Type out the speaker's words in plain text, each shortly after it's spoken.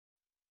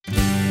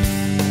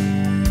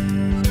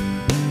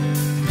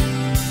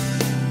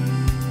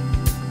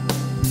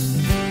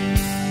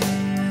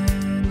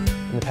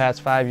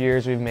past 5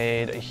 years, we've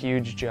made a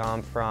huge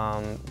jump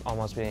from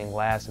almost being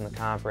last in the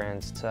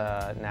conference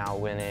to now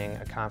winning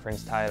a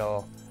conference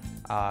title.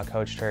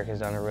 Coach Turk has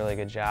done a really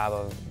good job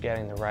of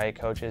getting the right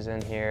coaches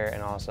in here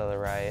and also the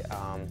right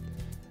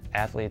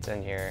athletes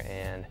in here,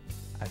 and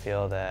I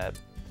feel that,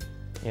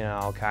 you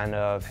know, kind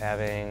of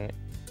having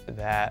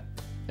that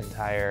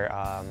entire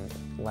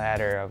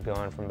ladder of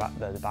going from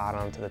the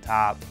bottom to the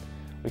top,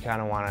 we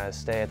kind of want to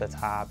stay at the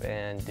top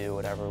and do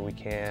whatever we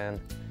can,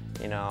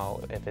 you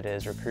know, if it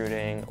is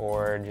recruiting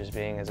or just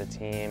being as a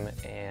team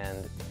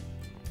and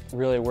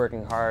really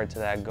working hard to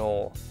that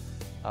goal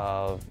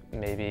of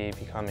maybe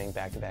becoming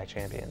back-to-back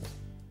champions.